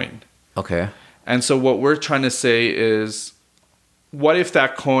a coin. Okay. And so what we're trying to say is, what if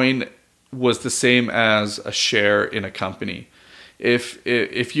that coin was the same as a share in a company?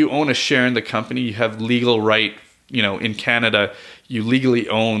 If you own a share in the company, you have legal right. In Canada, you legally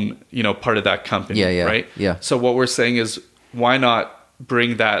own part of that company. Right. Yeah. So what we're saying is, why not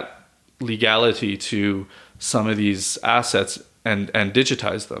bring that legality to some of these assets and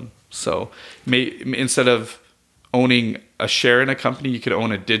digitize them? So instead of owning a share in a company, you could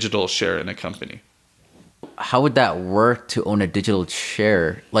own a digital share in a company. How would that work to own a digital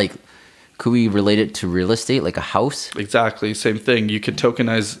share? Like, could we relate it to real estate, like a house? Exactly. Same thing. You could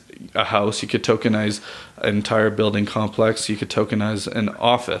tokenize a house. You could tokenize an entire building complex. You could tokenize an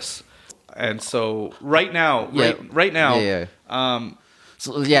office. And so right now,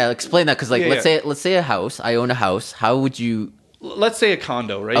 So explain that, because let's say a house. I own a house. How would you? Let's say a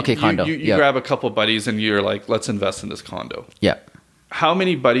condo, right? Okay, condo. You grab a couple buddies and you're like, let's invest in this condo. Yeah. How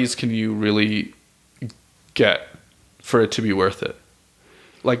many buddies can you really get for it to be worth it?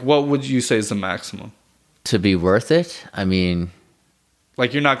 Like, what would you say is the maximum? To be worth it? I mean,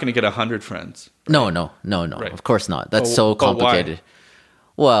 like, you're not going to get 100 friends. Right? No. Right. Of course not. That's so complicated.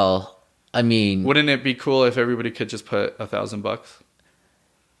 Why? Well, I mean, wouldn't it be cool if everybody could just put $1,000?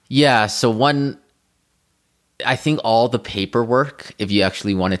 Yeah, so I think all the paperwork, if you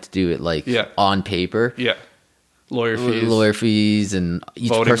actually wanted to do it on paper. Yeah. Lawyer fees and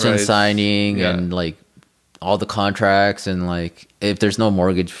each person signing and like all the contracts and like if there's no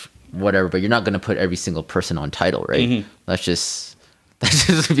mortgage, whatever, but you're not going to put every single person on title, right? That's just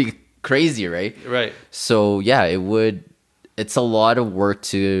be crazy, right? Right. So yeah, it's a lot of work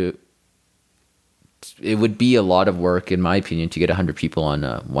it would be a lot of work, in my opinion, to get 100 people on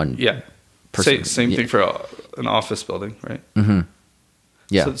one person. Same thing for an office building, right?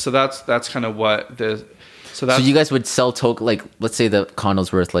 Yeah. So that's kind of what the... So you guys would sell like, let's say the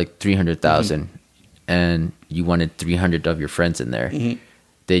condo's worth like 300,000 and you wanted 300 of your friends in there.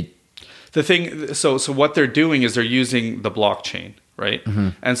 So what they're doing is they're using the blockchain, right?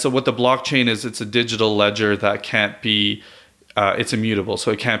 And so what the blockchain is, it's a digital ledger that can't be... it's immutable,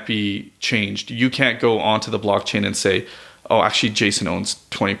 so it can't be changed. You can't go onto the blockchain and say, oh, actually, Jason owns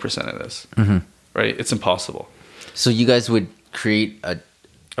 20% of this. Right? It's impossible. So you guys would create a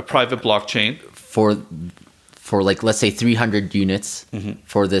private blockchain for like, let's say 300 units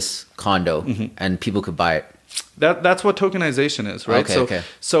for this condo, and people could buy it. That's what tokenization is, right? Okay.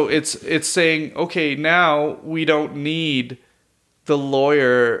 So it's saying, okay, now we don't need the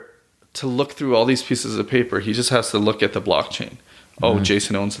lawyer to look through all these pieces of paper, he just has to look at the blockchain. Oh,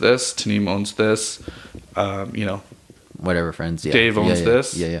 Jason owns this, Taneem owns this, Whatever, friends. Yeah. Dave owns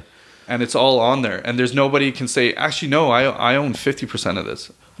this. Yeah. And it's all on there. And there's nobody can say, actually, no, I own 50% of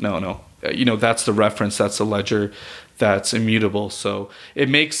this. No. That's the reference, that's the ledger, that's immutable. So it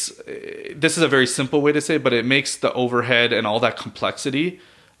makes, this is a very simple way to say it, but it makes the overhead and all that complexity,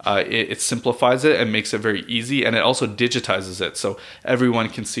 it simplifies it and makes it very easy. And it also digitizes it so everyone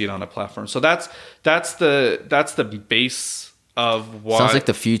can see it on a platform. So that's the base of what... Sounds like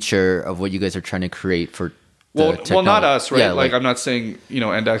the future of what you guys are trying to create for well, not us, right? Yeah, like I'm not saying,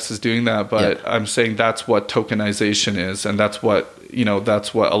 Endax is doing that, but I'm saying that's what tokenization is. And that's what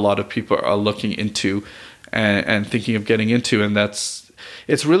a lot of people are looking into and thinking of getting into. And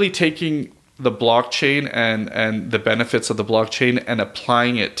it's really taking the blockchain and the benefits of the blockchain and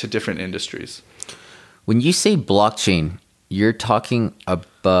applying it to different industries. When you say blockchain, you're talking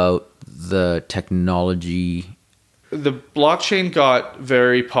about the technology. The blockchain got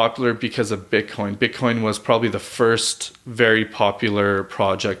very popular because of Bitcoin. Bitcoin was probably the first very popular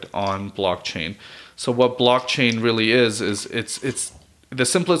project on blockchain. So what blockchain really is it's the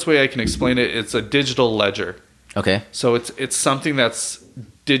simplest way I can explain it, it's a digital ledger. Okay. So it's something that's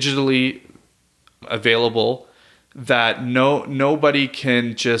digitally available that nobody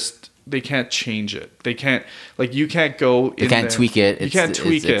can they can't change it. They can't, like, you can't go They can't tweak it. You can't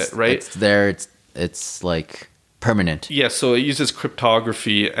tweak it, right? It's there. It's like permanent. Yeah, so it uses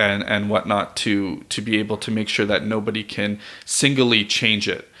cryptography and whatnot to be able to make sure that nobody can singly change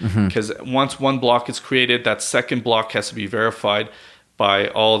it. Because once one block is created, that second block has to be verified by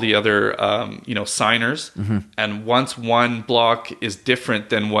all the other signers. And once one block is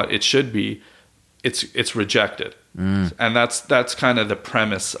different than what it should be, it's rejected. And that's kind of the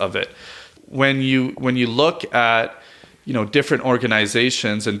premise of it. When you look at different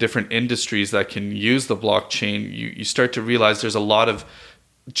organizations and different industries that can use the blockchain, you start to realize there's a lot of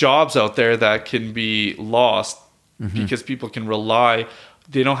jobs out there that can be lost because people can rely.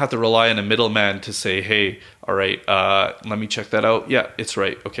 They don't have to rely on a middleman to say, hey, all right, let me check that out. Yeah, it's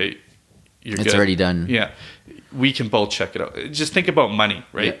right. Okay, it's good. already done. Yeah. We can both check it out. Just think about money,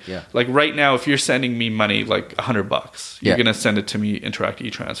 right? Yeah. Like right now, if you're sending me money, like $100, you're going to send it to me, Interact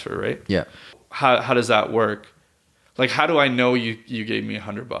e-transfer, right? Yeah. How does that work? Like, how do I know you gave me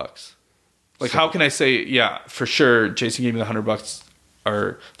 $100? Like, how can I say, yeah, for sure, Jason gave me the $100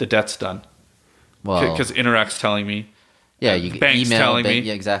 or the debt's done? Well, because Interact's telling me. Yeah, you bank's email, telling me.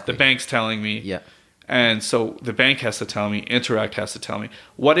 Yeah, exactly. The bank's telling me. Yeah. And so the bank has to tell me, Interact has to tell me.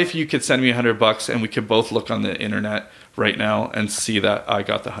 What if you could send me $100 and we could both look on the internet right now and see that I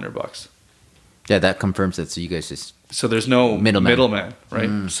got the $100? Yeah, that confirms it. So you guys just... So there's no middleman, right?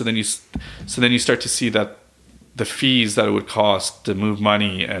 Mm. So then you start to see that the fees that it would cost to move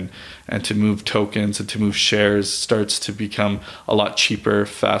money and to move tokens and to move shares starts to become a lot cheaper,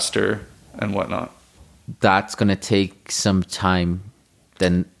 faster, and whatnot. That's going to take some time.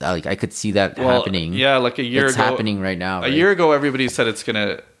 Then I could see that happening. Yeah, like a year ago. It's happening right now. A year ago, everybody said it's going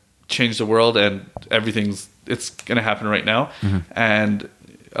to change the world and it's going to happen right now. And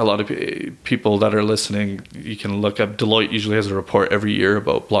a lot of people that are listening, you can look up, Deloitte usually has a report every year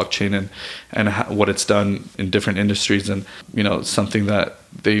about blockchain and what it's done in different industries. And, something that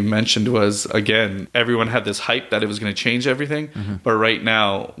they mentioned was, again, everyone had this hype that it was going to change everything. But right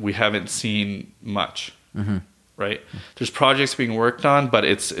now, we haven't seen much. Right? There's projects being worked on, but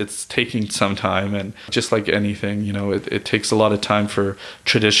it's taking some time. And just like anything, it takes a lot of time for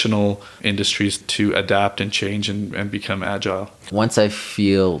traditional industries to adapt and change and become agile. Once I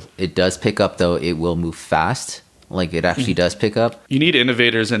feel it does pick up, though, it will move fast. Like it actually does pick up. You need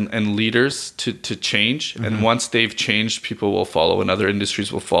innovators and leaders to change. And once they've changed, people will follow and other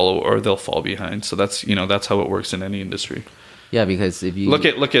industries will follow or they'll fall behind. So that's how it works in any industry. Yeah, because if you look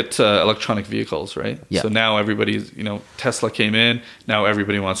at electronic vehicles, right? Yeah. So now everybody's, Tesla came in. Now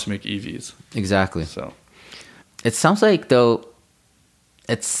everybody wants to make EVs. Exactly. So it sounds like, though,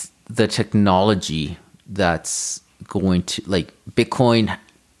 it's the technology that's going to, like, Bitcoin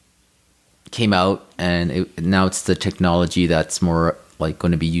came out, and now it's the technology that's more like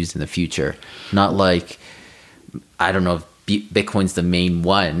going to be used in the future. Not like, I don't know if Bitcoin's the main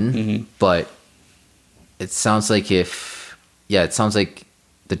one, but it sounds like it sounds like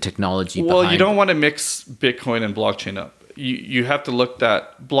the technology you don't want to mix Bitcoin and blockchain up. You have to look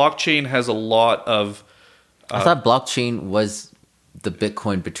that blockchain has a lot of... I thought blockchain was the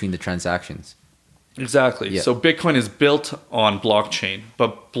Bitcoin between the transactions. Exactly. Yeah. So Bitcoin is built on blockchain,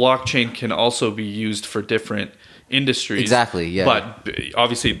 but blockchain can also be used for different industries. Exactly, yeah. But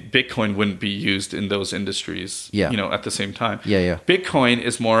obviously, Bitcoin wouldn't be used in those industries. Yeah. At the same time. Yeah. Bitcoin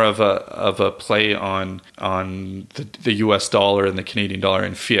is more of a play on the U.S. dollar and the Canadian dollar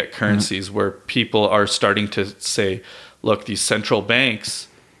and fiat currencies, where people are starting to say, look, these central banks,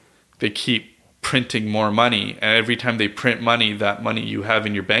 they keep printing more money, and every time they print money, that money you have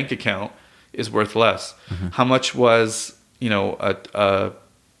in your bank account is worth less. How much was like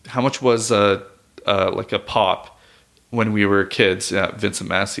a pop when we were kids at Vincent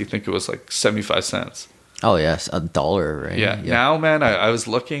Massey? I think it was like 75 cents. Oh yes, $1, right? Yeah. Now, man, I was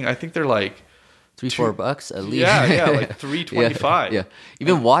looking. I think they're like $3-4 at least. Yeah, like $3.25. Yeah.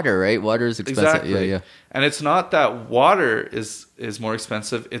 Even water, right? Water is expensive. Exactly. Yeah. And it's not that water is more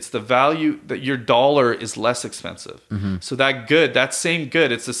expensive. It's the value that your dollar is less expensive. So that same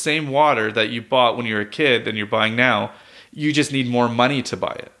good, it's the same water that you bought when you were a kid than you're buying now. You just need more money to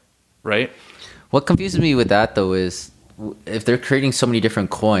buy it, right? What confuses me with that though is if they're creating so many different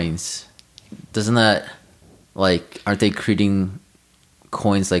coins, doesn't that aren't they creating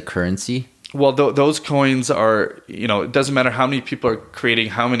coins like currency? Well, those coins are, it doesn't matter how many people are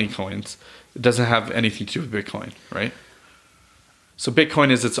creating how many coins. It doesn't have anything to do with Bitcoin, right? So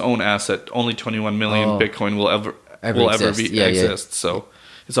Bitcoin is its own asset. Only 21 million Bitcoin will ever exist. So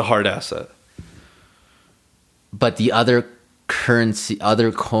it's a hard asset. But the other currency,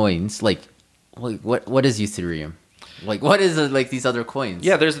 other coins, what is Ethereum? What is these other coins?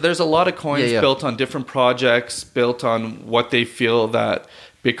 Yeah, there's a lot of coins built on different projects, built on what they feel that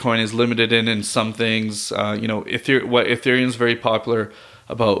Bitcoin is limited in some things. What Ethereum is very popular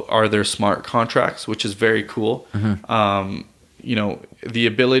about are their smart contracts, which is very cool. The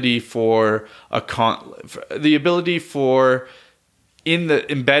ability for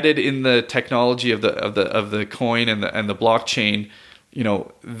embedded in the technology of the coin and the blockchain,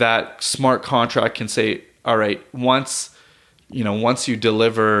 that smart contract can say, all right, once you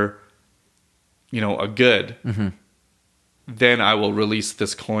deliver, a good, then I will release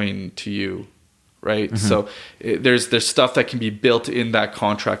this coin to you, right? So there's stuff that can be built in that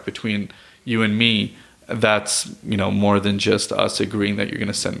contract between you and me that's more than just us agreeing that you're going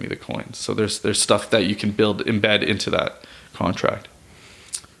to send me the coin. So there's stuff that you can embed into that contract.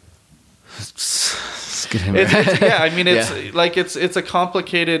 It's a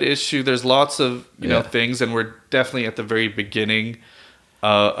complicated issue. There's lots of things, and we're definitely at the very beginning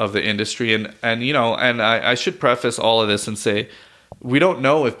of the industry. And I should preface all of this and say we don't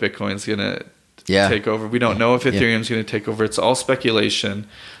know if Bitcoin's going to take over. We don't know if Ethereum's going to take over. It's all speculation.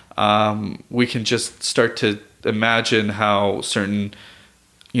 We can just start to imagine how certain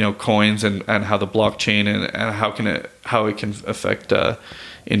coins and how the blockchain and how it can affect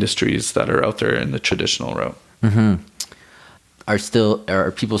industries that are out there in the traditional route.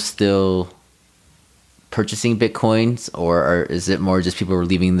 Are people still purchasing Bitcoins, or is it more just people are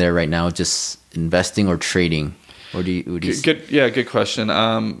leaving there right now just investing or trading? Or do you good question.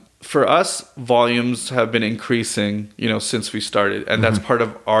 For us, volumes have been increasing, since we started, and that's part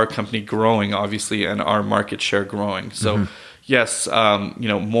of our company growing, obviously, and our market share growing. So yes,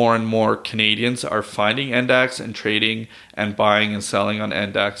 more and more Canadians are finding NDAX and trading and buying and selling on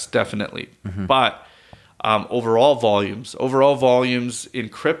NDAX, definitely. But overall volumes in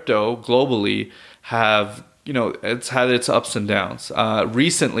crypto globally have, it's had its ups and downs.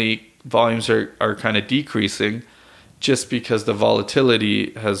 Recently, volumes are kind of decreasing just because the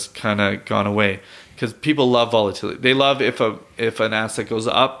volatility has kind of gone away. Because people love volatility. They love if an asset goes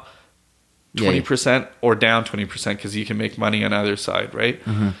up 20% or down 20% because you can make money on either side, right?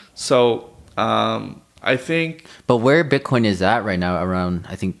 So I think... But where Bitcoin is at right now, around,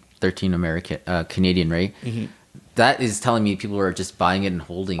 I think, 13 Canadian, right? That is telling me people are just buying it and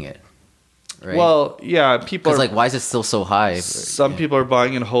holding it, right? Well, yeah, people are... why is it still so high? Some people are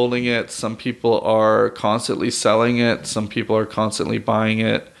buying and holding it. Some people are constantly selling it. Some people are constantly buying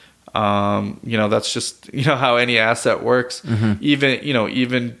it. That's just, how any asset works.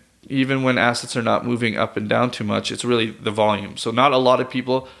 Even when assets are not moving up and down too much, it's really the volume. So not a lot of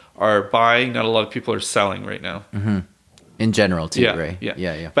people are buying, not a lot of people are selling right now. In general too, right?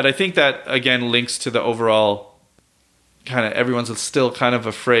 Yeah. But I think that, again, links to the overall kind of everyone's still kind of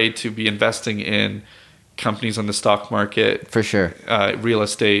afraid to be investing in companies on the stock market. For sure. Real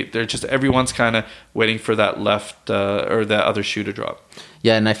estate. They're just, everyone's kind of waiting for that or that other shoe to drop.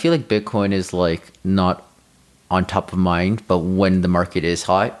 Yeah, and I feel like Bitcoin is not on top of mind, but when the market is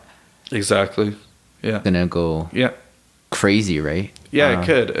hot, exactly. Yeah. It's gonna go crazy, right? Yeah,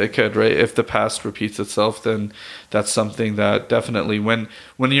 it could, right? If the past repeats itself, then that's something that definitely when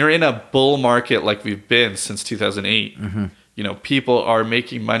you're in a bull market like we've been since 2008, people are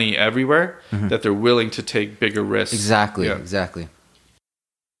making money everywhere, that they're willing to take bigger risks. Exactly.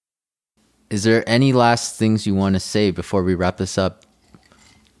 Is there any last things you want to say before we wrap this up?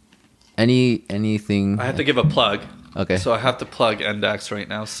 Anything? I have to give a plug. Okay. So I have to plug NDAX right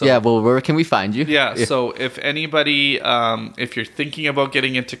now. So yeah, well, where can we find you? Yeah, so if anybody, if you're thinking about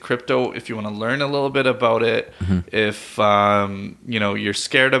getting into crypto, if you want to learn a little bit about it, if, you're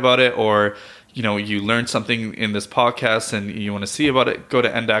scared about it, or, you learned something in this podcast and you want to see about it, go to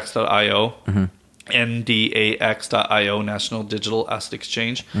ndax.io. NDAX.io, National Digital Asset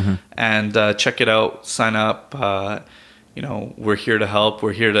Exchange, and check it out. Sign up. We're here to help.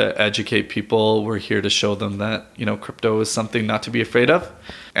 We're here to educate people. We're here to show them that crypto is something not to be afraid of.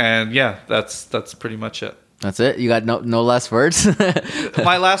 And yeah, that's pretty much it. That's it. You got no last words.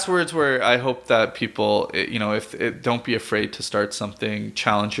 My last words were: I hope that people, don't be afraid to start something.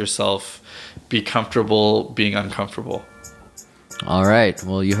 Challenge yourself. Be comfortable being uncomfortable. All right.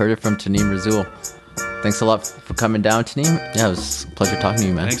 Well, you heard it from Taneem Razul. Thanks a lot for coming down, Taneem. Yeah, it was a pleasure talking to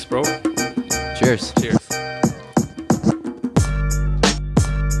you, man. Thanks, bro. Cheers. Cheers.